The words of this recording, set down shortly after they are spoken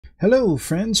Hello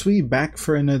friends, we back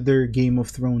for another Game of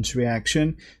Thrones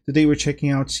reaction. Today we're checking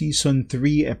out Season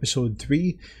 3, Episode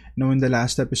 3. Now in the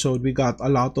last episode we got a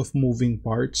lot of moving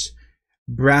parts.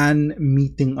 Bran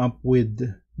meeting up with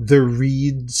the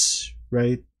Reeds,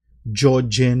 right?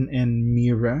 Jojen and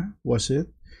Mira, was it?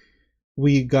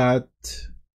 We got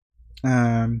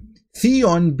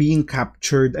Theon being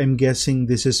captured. I'm guessing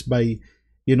this is by,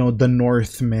 the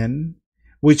Northmen.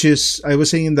 Which is, I was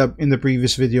saying in the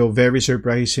previous video, very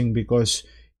surprising because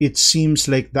it seems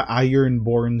like the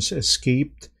Ironborns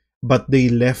escaped, but they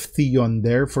left Theon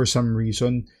there for some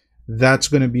reason. That's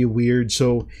gonna be weird.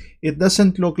 So it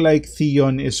doesn't look like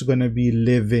Theon is gonna be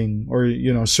living or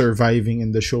surviving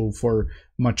in the show for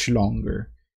much longer.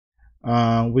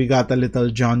 We got a little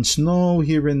Jon Snow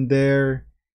here and there.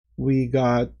 We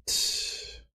got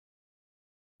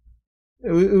a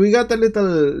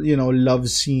little, love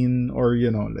scene or,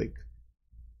 like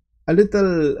a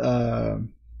little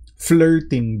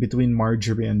flirting between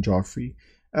Marjorie and Joffrey.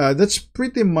 That's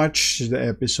pretty much the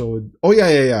episode. Oh,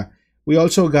 yeah. We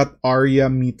also got Arya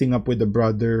meeting up with the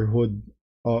Brotherhood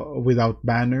without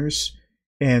banners,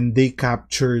 and they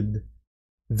captured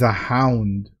the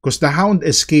Hound. Because the Hound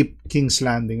escaped King's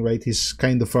Landing, right? He's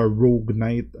kind of a rogue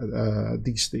knight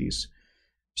these days.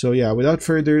 So yeah, without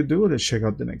further ado, let's check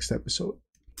out the next episode.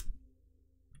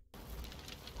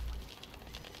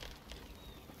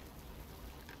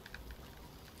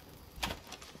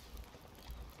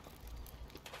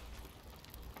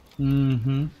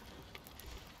 Oh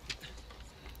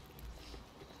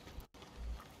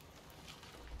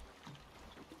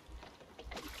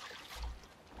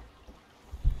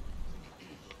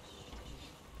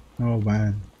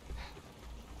man.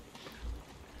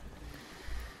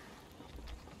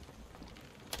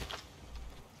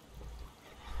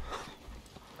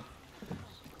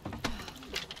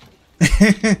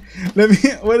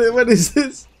 What is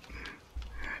this?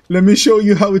 Let me show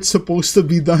you how it's supposed to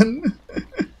be done.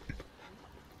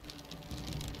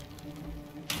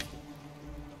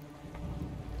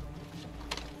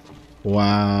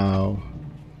 Wow.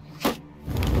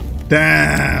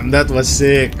 Damn, that was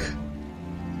sick.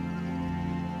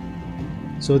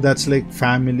 So that's like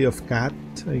family of cat,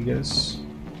 I guess.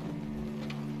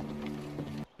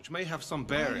 Which may have some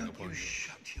bearing upon you.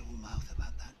 Shut your mouth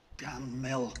about that damn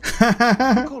Mel. You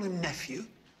call him nephew.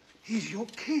 He's your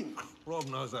king. Rob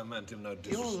knows I meant him no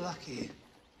disrespect. You're lucky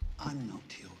I'm not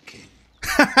your king.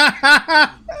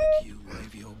 I'll make you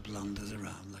wave your blunders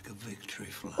around like a victory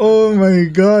flag. Oh my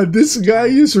god, this guy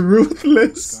is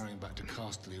ruthless. Scurrying back to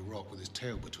Casterly Rock with his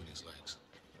tail between his legs.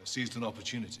 I seized an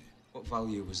opportunity. What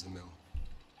value was the mill?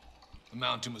 The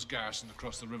mountain was garrisoned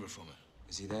across the river from it.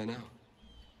 Is he there now?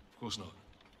 Of course not.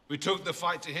 We took the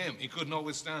fight to him. He could not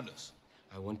withstand us.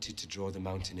 I wanted to draw the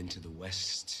mountain into the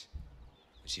west,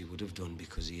 which he would have done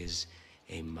because he is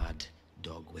a mad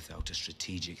dog without a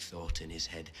strategic thought in his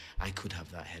head. I could have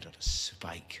that head on a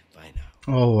spike by now.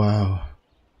 Oh wow.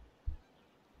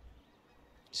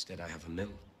 Instead I have a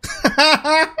mill.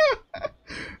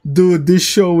 Dude, this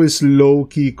show is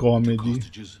low-key comedy.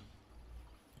 Hostages.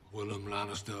 Willem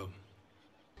Lannister.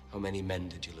 How many men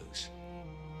did you lose?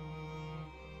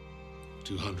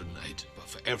 208. But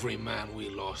for every man we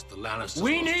lost, the Lannisters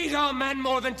We lost. need our men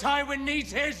more than Tywin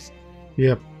needs his!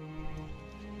 Yep.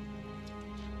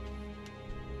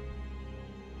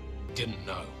 Didn't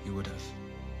know. You would have.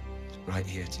 Right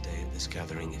here today at this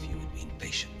gathering if you had been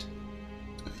patient.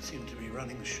 You seem to be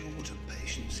running short of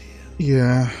patience here.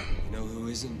 Yeah. You know who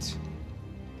isn't?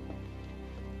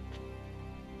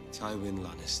 Tywin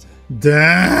Lannister.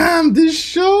 Damn, this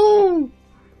show!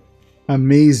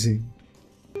 Amazing.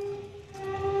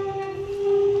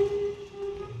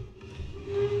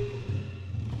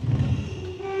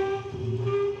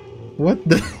 What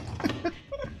the?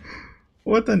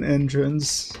 What an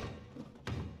entrance.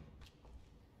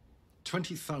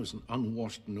 20,000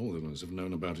 unwashed northerners have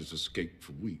known about his escape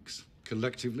for weeks.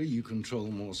 Collectively, you control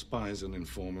more spies and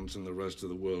informants than the rest of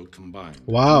the world combined.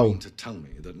 Wow. You mean to tell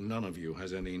me that none of you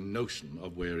has any notion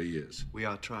of where he is? We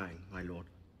are trying, my lord.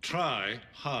 Try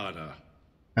harder.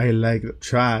 I like that.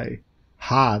 Try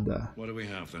harder. What do we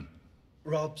have then?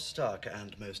 Robb Stark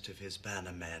and most of his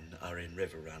banner men are in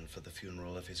Riverrun for the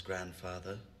funeral of his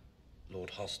grandfather, Lord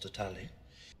Hostertally.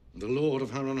 The Lord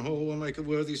of Harrenhal will make a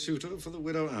worthy suitor for the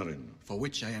widow Arryn. For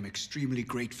which I am extremely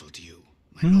grateful to you,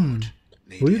 my lord.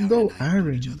 Lady Widow Arryn and I have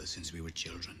known each Arryn. other since we were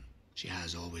children. She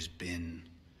has always been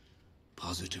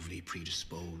positively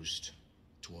predisposed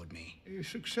toward me. A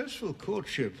successful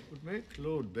courtship would make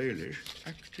Lord Baelish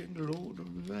acting Lord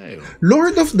of the Vale.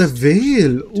 Lord of the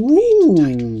Vale.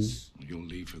 Ooh. You'll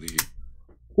leave for the...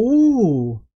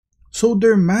 Ooh. So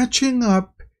they're matching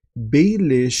up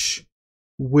Baelish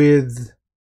with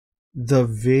the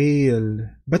veil.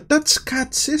 But that's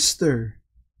Kat's sister.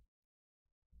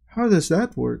 How does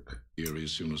that work? Here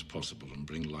as soon as possible and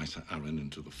bring Lysa Arryn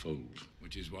into the fold,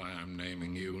 which is why I'm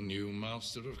naming you new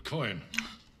Master of Coin.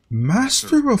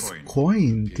 Master of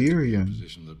Coin, Appears to be a Tyrion.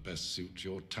 position that best suits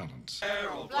your talents.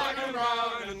 All black and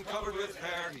brown and covered with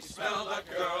hair. He smelled like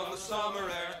a girl in the summer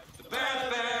air. The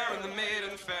bear, and the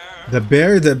maiden fair.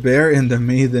 The bear, and the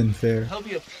maiden fair.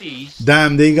 Help you, please.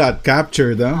 Damn, they got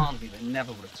captured, huh? Armed, they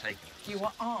never would have taken it. You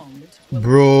were armed?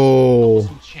 Bro.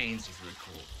 Some chains, if you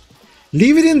recall.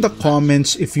 Leave it in the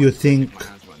comments if you think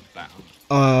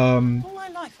All my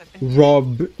life I've been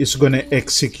Rob is gonna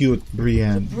execute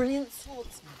Brienne. Brilliant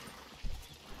swordsman.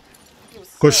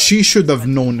 Because she should have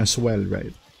known as well,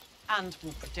 right? And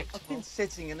more predictable. I've been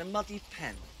sitting in a muddy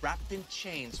pen, wrapped in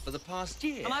chains for the past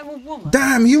year. And I'm a woman.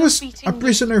 Damn, he Stop was beating a me.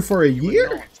 prisoner for a You are year?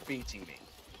 not beating me.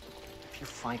 If you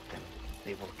fight them,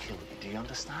 they will kill you. Do you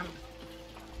understand?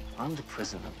 I'm the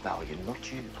prisoner of value,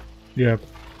 not you. Yep.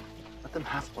 Let them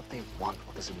have what they want.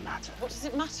 What does it matter? What does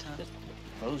it matter?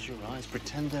 Close your eyes.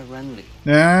 Pretend they're Renly.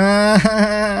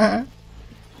 Ah.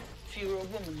 If you were a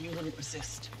woman, you wouldn't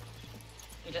resist.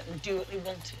 You'd let them do what they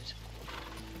wanted.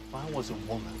 If I was a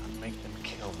woman, I'd make them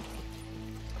kill me.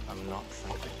 I'm not,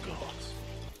 thank the gods.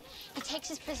 He takes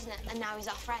his prisoner, and now he's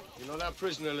our friend. You're not our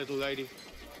prisoner, little lady.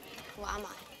 What am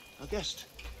I? I guessed.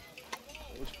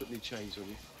 I won't put any chains on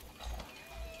you.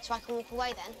 So I can walk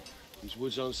away then? These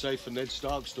woods aren't safe for Ned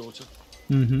Stark's daughter.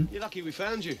 Mm-hmm. You're lucky we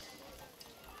found you.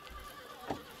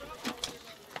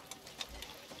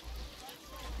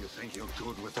 You think you're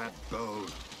good with that bow,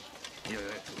 you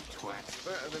little twat.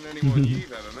 Better than anyone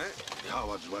you've ever met.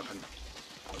 Coward's weapon.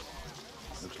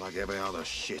 Looks like every other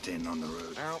shit in on the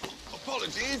road. Ow.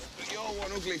 Apologies, but you're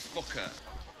one ugly fucker.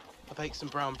 I baked some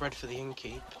brown bread for the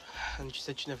innkeep, and she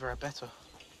said she never had better.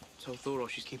 So I thought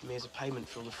she's keeping me as a payment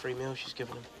for all the free meals she's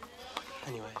given him.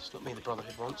 Anyway, it's not me the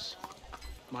Brotherhood wants.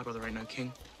 My brother ain't no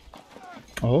king.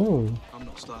 Oh. I'm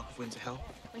not Stark of Winterfell.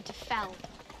 Winterfell.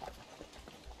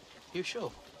 You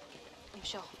sure? I'm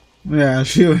sure. Yeah,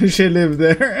 she lived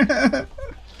there.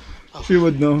 She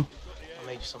would know. I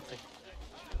made you something.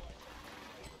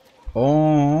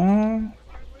 Oh.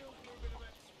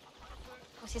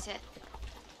 What is it?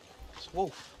 It's a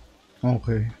wolf.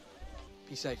 Okay.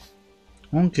 Be safe.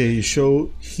 Okay,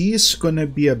 so he's gonna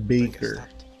be a Don't get baker.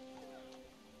 stabbed.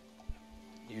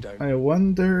 You don't. I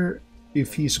wonder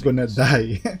if he's gonna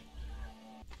die.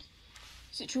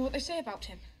 Is it true what they say about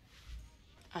him?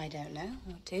 I don't know.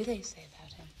 What do they say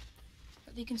about him?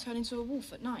 That he can turn into a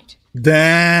wolf at night.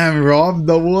 Damn, Rob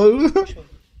the wolf.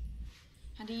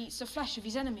 And he eats the flesh of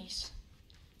his enemies.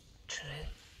 True.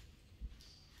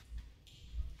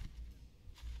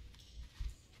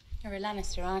 You're a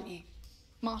Lannister, aren't you?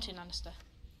 Martin Lannister.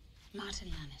 Martin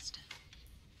Lannister.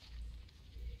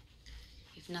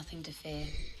 You've nothing to fear.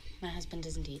 My husband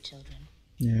doesn't eat children.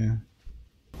 Yeah.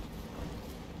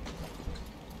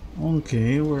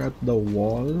 Okay, we're at the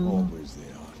wall. Always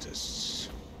the artists.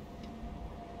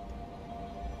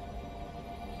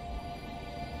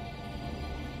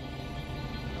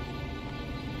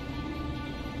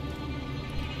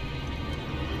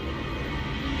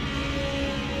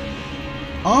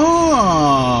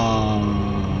 Ah.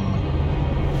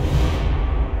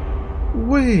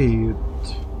 Wait.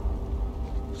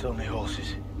 It's only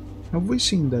horses, Have we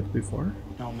seen that before?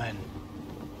 no men.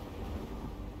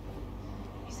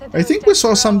 I think we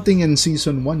saw something in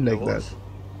season 1 like that.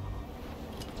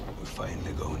 We're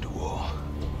finally going to war.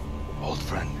 Old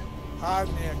friend. Hard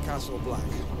near Castle Black.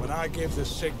 When I gave the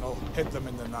signal, hit them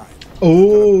in the night.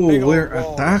 Oh, Big old we're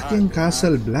wall attacking behind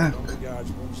Castle them. Black. The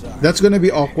guards won't side. That's gonna be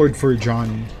awkward for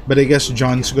John. But I guess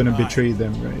John's gonna betray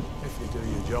them, right? If you do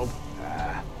your job.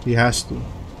 He has to.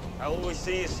 I always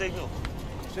see your signal.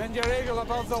 Send your eagle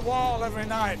above the wall every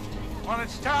night. When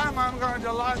it's time, I'm going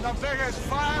to light the biggest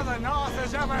fire the North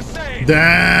has ever seen.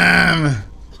 Damn!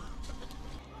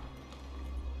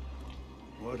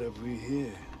 What have we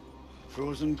here?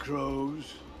 Frozen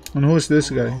crows. And who's this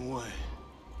guy? Long way.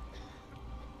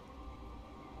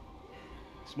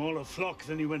 Smaller flock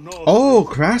than you went north. Oh,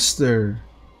 Craster.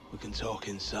 We can talk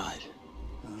inside.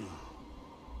 Oh.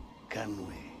 Can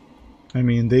we? I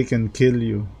mean, they can kill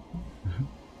you.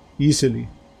 Easily.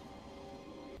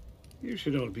 You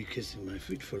should all be kissing my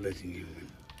feet for letting you in.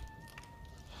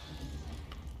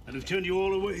 I'd have turned you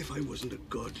all away if I wasn't a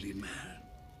godly man.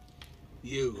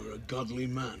 You are a godly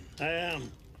man. I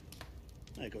am.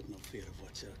 I got no fear of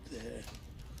what's out there.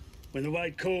 When the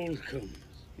white cold comes,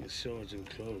 your swords and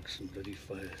cloaks and bloody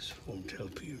fires won't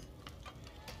help you.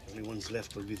 The only ones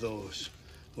left will be those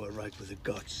who are right with the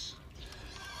gods.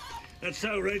 That's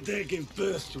how right there gave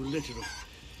birth to a litter of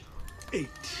 8.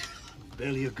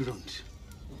 Barely a grunt.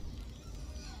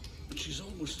 But she's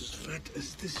almost as fat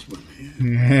as this one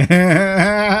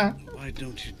here. Why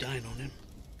don't you dine on him?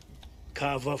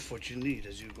 Carve off what you need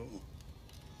as you go.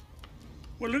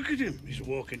 Well, look at him. He's a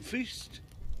walking feast.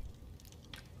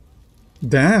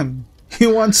 Damn. He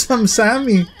wants some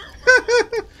Sammy.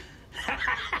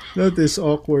 That is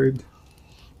awkward.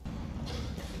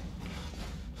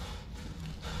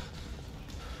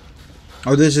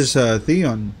 Oh, this is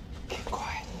Theon. Keep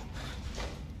quiet.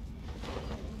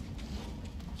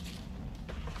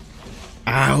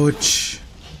 Ouch.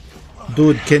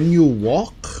 Dude, can you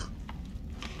walk?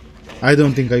 I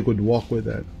don't think I could walk with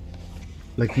that.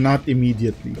 Like, not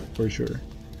immediately, for sure.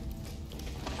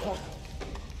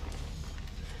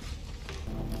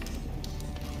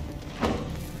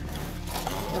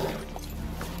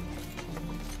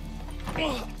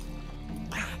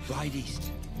 Ride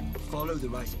east. Follow the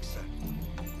rising sun.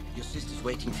 Your sister's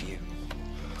waiting for you.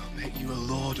 I'll make you a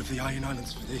lord of the Iron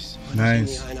Islands for this.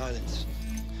 Nice. The Iron Islands.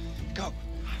 Go.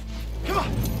 Come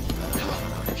on! Come on!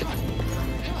 Come on! Come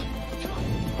on! Come on!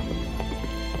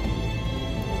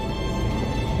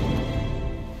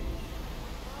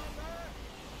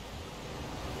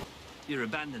 You're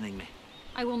abandoning me.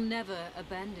 I will never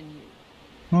abandon you.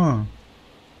 Huh.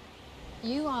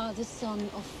 You are the son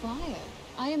of fire.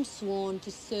 I am sworn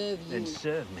to serve you. Then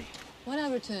serve me. When I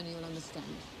return, you'll understand.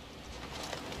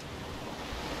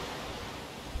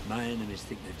 My enemies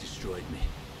think they've destroyed me.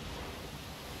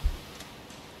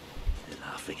 They're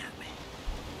laughing at me.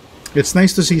 It's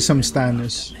nice to see some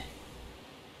Stannis.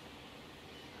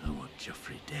 I want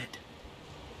Joffrey dead.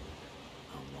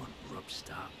 I want Robb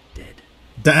Stark dead.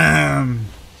 Damn.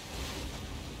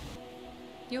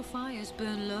 Your fires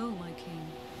burn low, my king.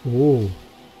 Oh.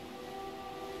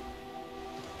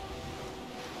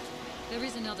 There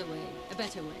is another way, a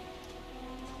better way.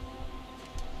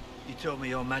 You told me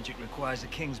your magic requires a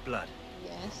king's blood.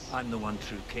 Yes. I'm the one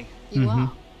true king. You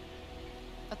are.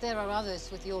 But there are others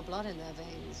with your blood in their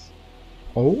veins.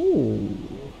 Oh.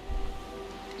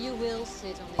 You will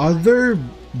sit on the Other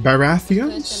First Baratheons? there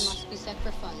must be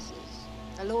sacrifices.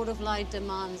 The Lord of Light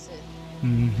demands it.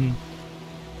 Mm-hmm.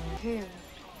 Who?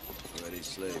 For any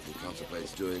slave who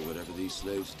contemplates doing whatever these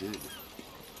slaves did.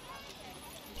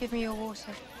 Give me your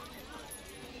water.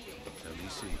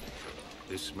 Khaleesi,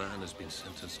 this man has been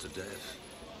sentenced to death.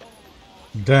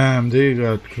 Damn, they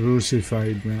got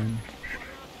crucified, man.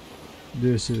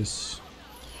 This is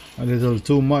a little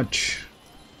too much.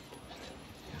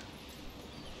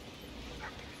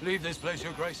 Leave this place,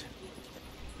 Your Grace.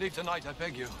 Leave tonight, I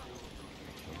beg you.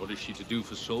 What is she to do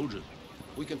for soldiers?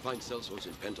 We can find sellswords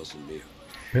in Pentos and Mir.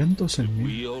 Pentos and Mir?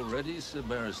 We already, Sir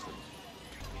Barristan.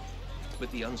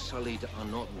 But the Unsullied are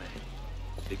not men.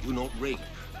 They do not rape.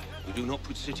 We do not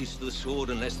put cities to the sword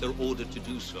unless they're ordered to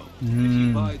do so. If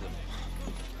you buy them,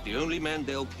 the only men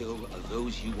they'll kill are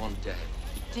those you want dead.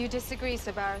 Do you disagree,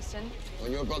 Sir Barristan?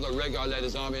 When your brother Rhaegar led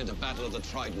his army into Battle of the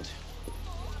Trident,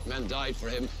 men died for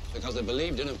him because they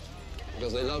believed in him,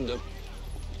 because they loved him,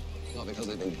 not because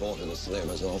they'd been bought at a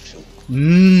slaver's auction.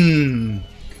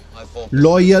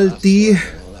 Loyalty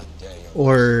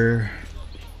or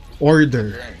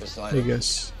order, I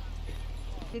guess.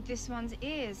 Did this one's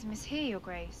ears mishear, Your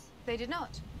Grace? They did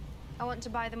not. I want to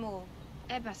buy them all.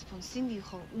 Ebas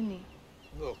ponsindijo uni.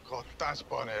 No cotas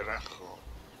ponerejo.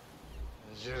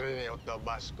 Jirini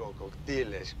Tabasco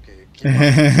cocktails que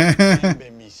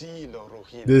misilo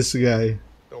rugido. This guy.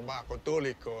 Tobacco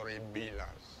tolicor in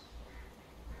bilas.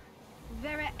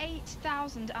 There are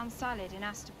 8,000 Unsullied in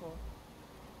Astapor.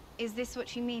 Is this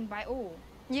what you mean by all?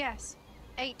 Yes,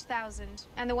 8,000.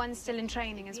 And the ones still in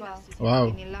training as well.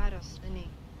 Wow.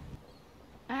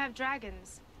 I have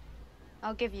dragons.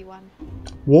 I'll give you one.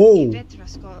 Whoa.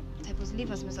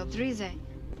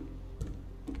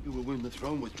 You will win the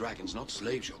throne with dragons, not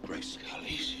slaves, Your Grace.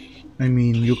 I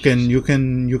mean, you can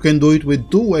do it with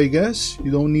 2, I guess.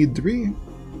 You don't need 3.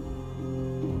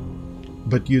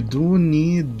 But you do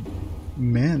need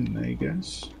men, I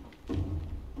guess.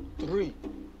 3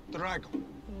 dragon.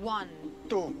 1.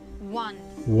 2. 1.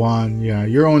 1, yeah.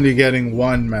 You're only getting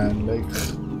 1, man.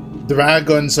 Like,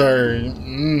 dragons are,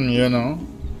 you know.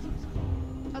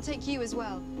 I'll take you as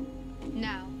well.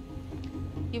 Now,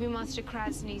 you'll be Master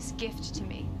Krasny's gift to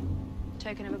me.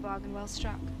 Token of a bargain well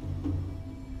struck.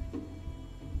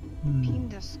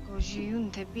 Pindasko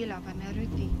jiunte bila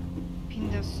vameruti.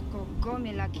 Pindasko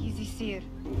gomela kizisir.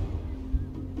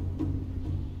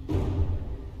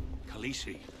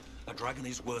 Khaleesi, a dragon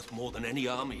is worth more than any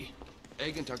army.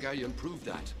 Aegon Targaryen proved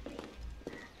that.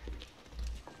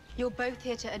 You're both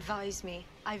here to advise me.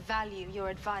 I value your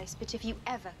advice, but if you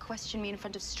ever question me in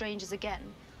front of strangers again,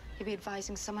 you'll be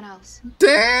advising someone else.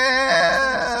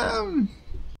 Damn!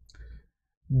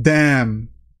 Damn.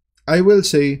 I will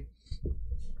say,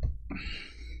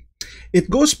 it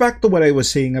goes back to what I was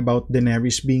saying about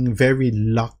Daenerys being very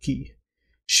lucky.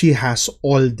 She has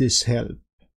all this help,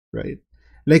 right?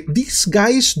 Like, these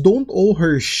guys don't owe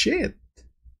her shit,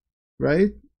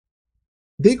 right?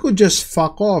 They could just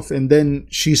fuck off and then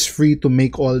she's free to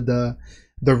make all the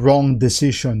wrong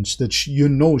decisions that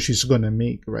she's gonna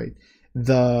make, right?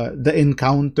 The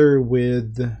encounter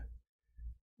with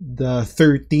the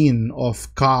 13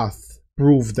 of Koth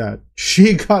proved that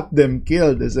she got them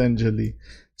killed, essentially.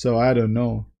 So I don't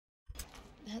know.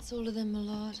 That's all of them, my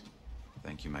lord.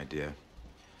 Thank you, my dear.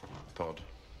 Pod.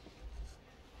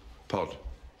 Pod.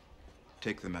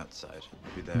 Take them outside.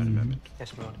 I'll be there in a moment.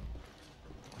 Yes, my lord.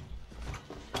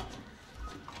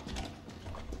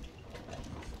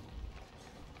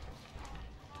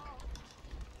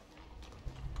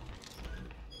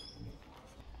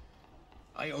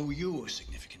 I owe you a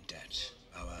significant debt.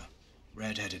 Our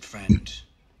red-headed friend.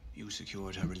 You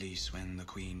secured her release when the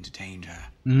Queen detained her.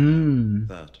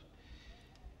 That.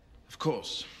 Of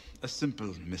course, a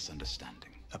simple misunderstanding.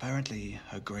 Apparently,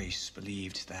 Her Grace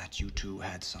believed that you two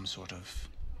had some sort of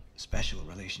special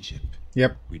relationship.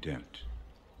 Yep. We don't.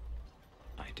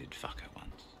 I did fuck her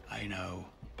once. I know.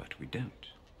 But we don't.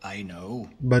 I know.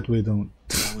 But we don't.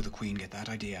 How would the Queen get that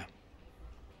idea?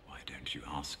 Why don't you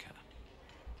ask her?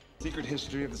 Secret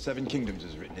history of the Seven Kingdoms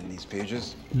is written in these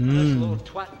pages. Unless Lord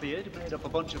Twatbeard made up a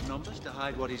bunch of numbers to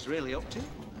hide what he's really up to.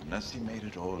 Unless he made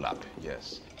it all up,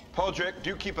 yes. Podrick,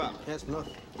 do keep up. Yes, my lord.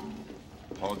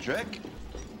 Podrick?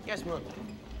 Yes, my lord.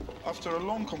 After a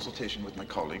long consultation with my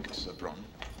colleague, Sir Bronn,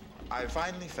 I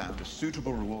finally found a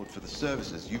suitable reward for the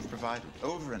services you've provided,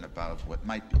 over and above what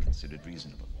might be considered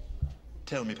reasonable.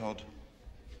 Tell me, Pod.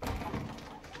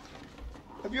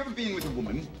 Have you ever been with a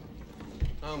woman?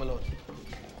 No, my lord.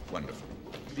 Wonderful.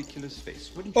 Ridiculous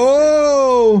face. Wouldn't you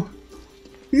Oh!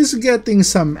 He's getting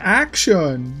some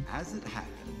action. say? As it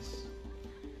happens,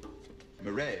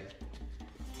 Mairead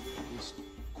is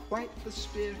quite the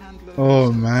spear handler.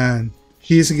 Oh man.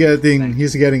 He's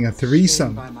getting a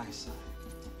threesome. By my side,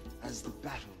 as the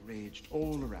battle raged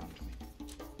all around me.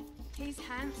 He's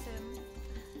handsome.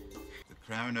 The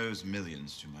crown owes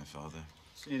millions to my father.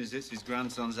 Seeing as it's his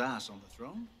grandson's ass on the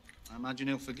throne, I imagine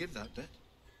he'll forgive that debt.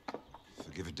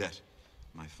 Forgive a debt,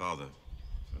 my father.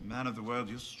 For a man of the world,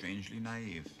 you're strangely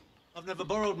naive. I've never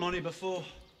borrowed money before.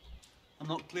 I'm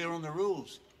not clear on the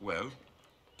rules. Well,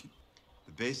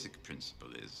 the basic principle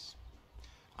is,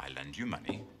 I lend you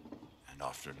money, and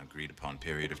after an agreed-upon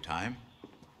period of time,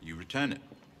 you return it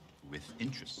with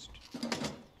interest.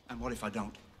 And what if I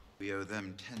don't? We owe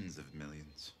them tens of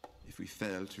millions. If we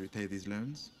fail to repay these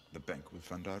loans, the bank will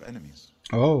fund our enemies.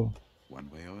 Oh. One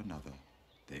way or another,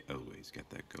 they always get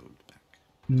their gold back.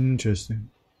 Interesting.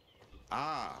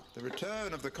 Ah, the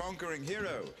return of the conquering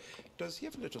hero. Does he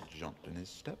have a little jaunt in his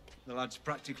step? The lad's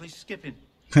practically skipping.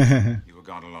 You were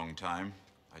gone a long time.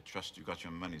 I trust you got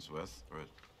your money's worth, or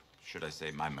should I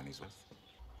say my money's worth?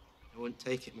 I won't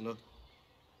take it, my lord.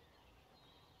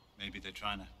 Maybe they're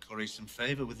trying to curry some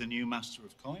favor with the new master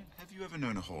of coin. Have you ever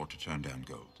known a whore to turn down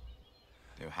gold?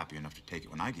 They were happy enough to take it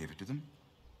when I gave it to them.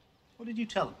 What did you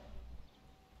tell them?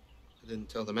 I didn't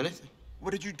tell them anything.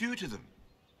 What did you do to them?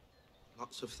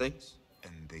 Lots of things.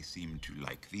 And they seem to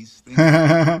like these things?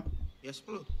 Yes,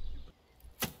 my lord.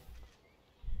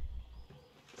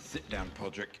 Sit down,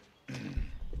 Podrick.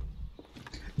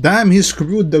 Damn, he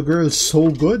screwed the girls so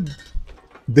good.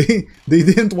 They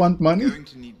didn't want money. You're going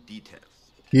to need details.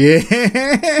 Yeah.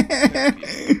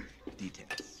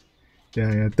 Details.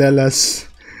 Yeah. Tell us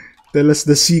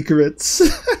the secrets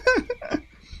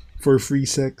for free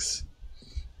sex.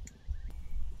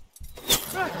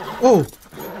 Oh.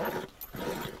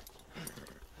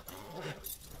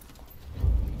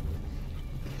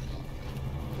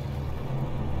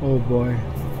 Oh boy.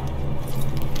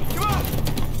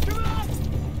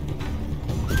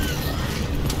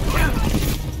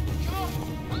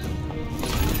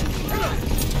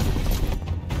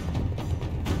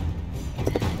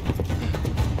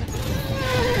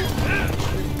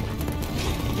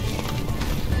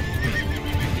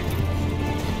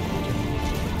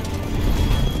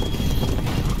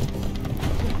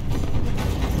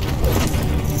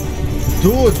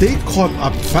 Dude, they caught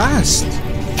up fast.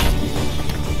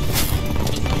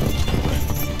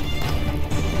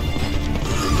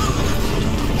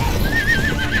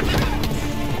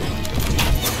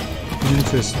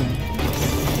 Interesting.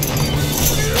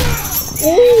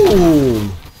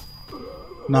 Oh!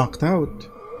 Knocked out.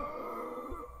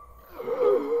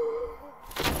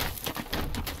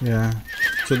 Yeah.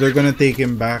 So they're gonna take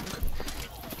him back.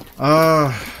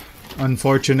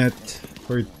 Unfortunate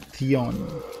for Theon.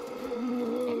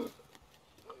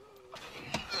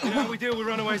 You know how we deal with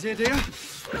runaways here, do you?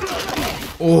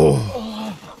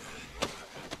 Oh.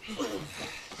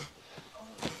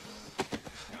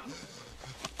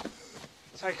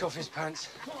 Take off his pants.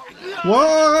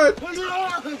 What?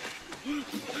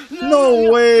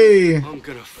 No way. I'm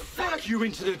gonna fuck you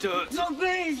into the dirt. No,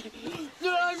 please.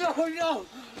 No.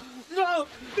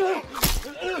 No.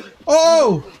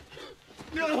 Oh.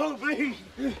 No, please.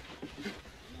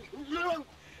 No.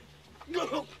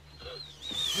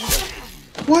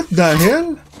 What the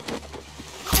hell?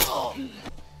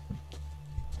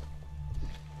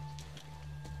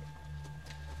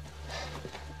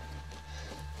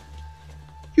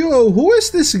 Yo, who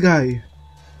is this guy?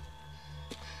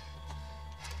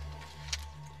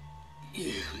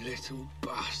 You little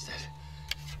bastard.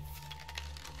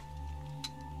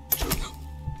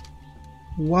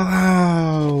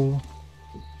 Wow.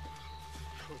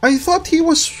 I thought he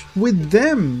was with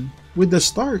them, with the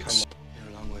Starks. You're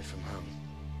a long way from home.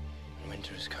 And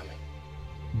winter is coming.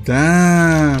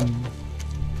 Damn.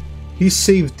 He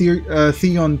saved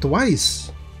Theon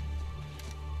twice.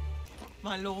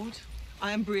 My lord,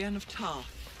 I am Brienne of Tarth.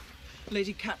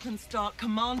 Lady Catelyn Stark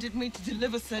commanded me to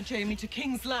deliver Sir Jaime to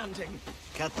King's Landing.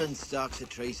 Catelyn Stark's a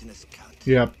treasonous cunt.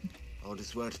 Yep.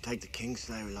 Orders were to take the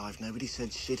Kingslayer alive. Nobody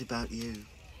said shit about you.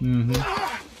 Mm-hmm.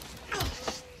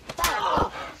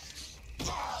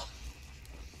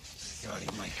 You're only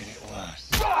making it worse.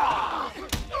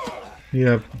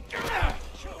 Yep.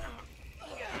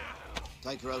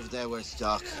 Take her over there where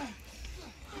Stark.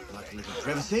 Like a little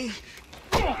privacy.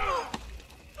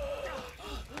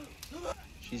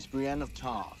 She's Brienne of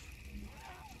Tarth.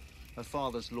 Her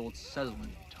father's Lord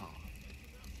Selwyn Tarth.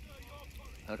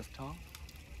 Heard of Tarth?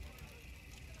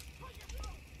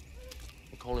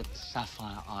 They call it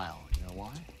Sapphire Isle. You know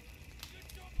why?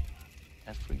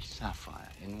 Every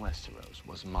sapphire in Westeros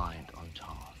was mined on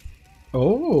Tarth.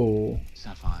 Oh.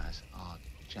 Sapphires are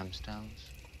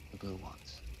gemstones, the blue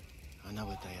ones. I know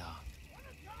what they are.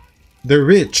 They're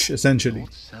rich, essentially.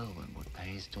 Lord Selwyn would pay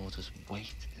his daughter's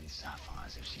weight in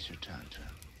sapphires if she's returned to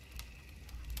him.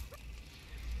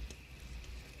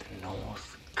 The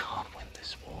North can't win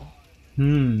this war.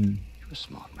 Hmm. You're a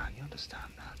smart man, you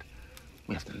understand that.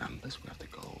 We have the numbers, we have the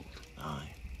gold.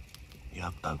 Aye. You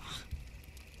have both.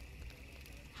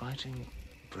 Fighting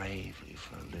bravely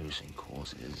for a losing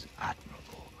cause is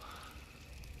admirable.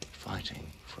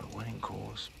 Fighting for a winning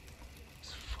cause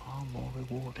is far more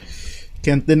rewarding.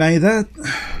 Can't deny that.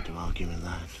 Hard to argue with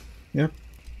that. Yep.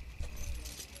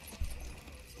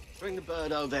 Bring the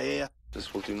bird over here.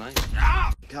 This will do nice.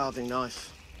 Carving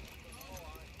knife.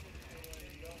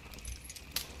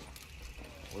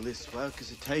 Will this work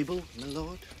as a table, my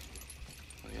lord?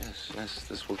 Oh, yes,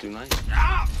 this will do nice.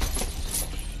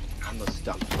 On the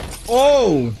stump.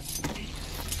 Oh!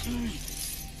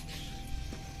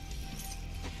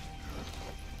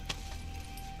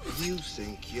 You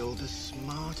think you're the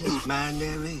smartest man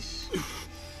there is?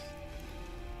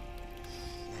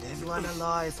 That everyone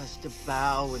alive has to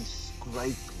bow and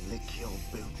scrape and lick your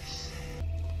boots.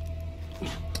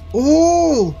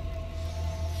 Oh!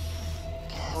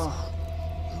 Careful.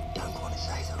 You don't want to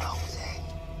say the wrong thing.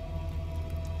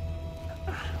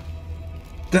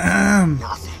 Damn!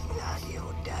 Nothing without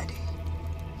your daddy.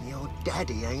 Your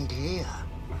daddy ain't here.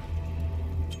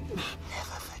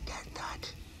 Never forget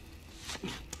that.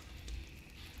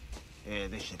 Here,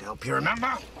 this should help you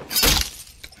remember.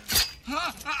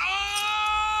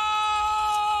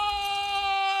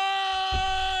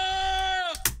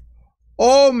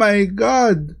 Oh my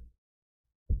god!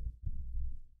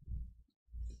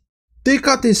 They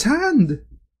cut his hand!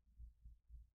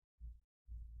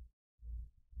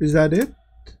 Is that it?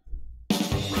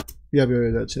 Yeah,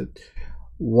 that's it.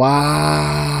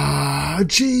 Wow!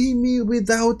 Jaime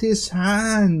without his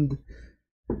hand!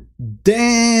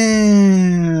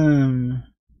 Damn!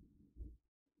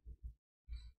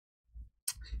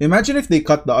 Imagine if they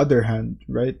cut the other hand,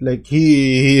 right? Like,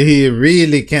 he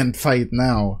really can't fight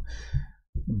now.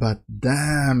 But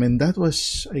damn, and that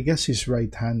was, I guess, he's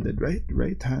right-handed, right?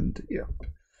 Right hand, yep.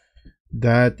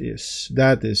 That is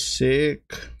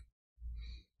sick.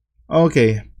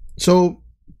 Okay, so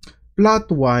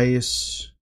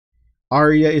plot-wise,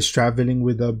 Arya is traveling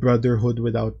with a Brotherhood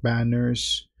without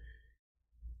banners.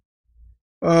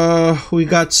 We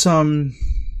got some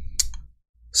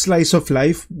slice of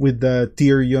life with the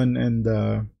Tyrion and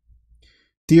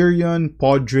Tyrion,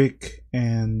 Podrick,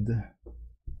 and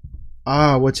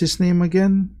what's his name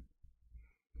again?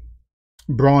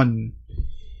 Bronn.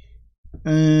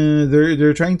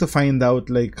 they're trying to find out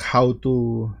like how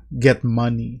to get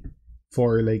money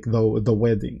for like the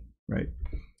wedding, right?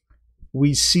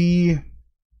 We see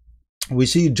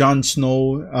Jon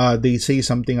Snow. They say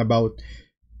something about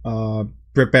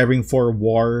preparing for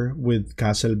war with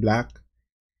Castle Black.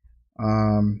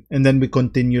 And then we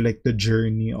continue like the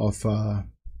journey of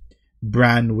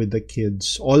Bran with the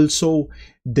kids. Also,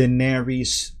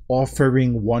 Daenerys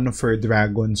offering one of her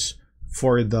dragons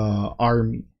for the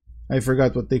army. I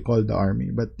forgot what they call the army,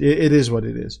 but it is what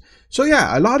it is. So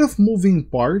yeah, a lot of moving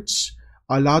parts,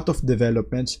 a lot of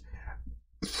developments.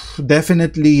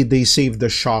 Definitely, they saved the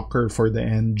shocker for the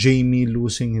end. Jaime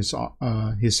losing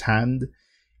his hand,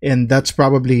 and that's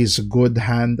probably his good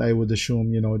hand. I would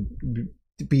assume, you know,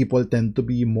 people tend to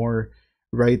be more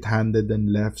right-handed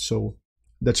than left, so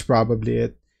that's probably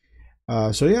it.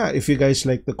 So yeah, if you guys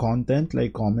like the content,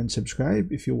 like, comment,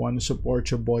 subscribe. If you want to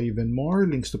support your boy even more,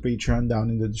 links to Patreon down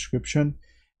in the description,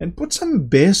 and put some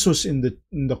besos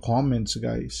in the comments,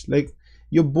 guys. Like,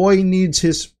 your boy needs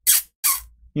his,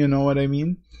 you know what I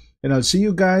mean. And I'll see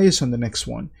you guys on the next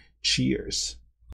one. Cheers.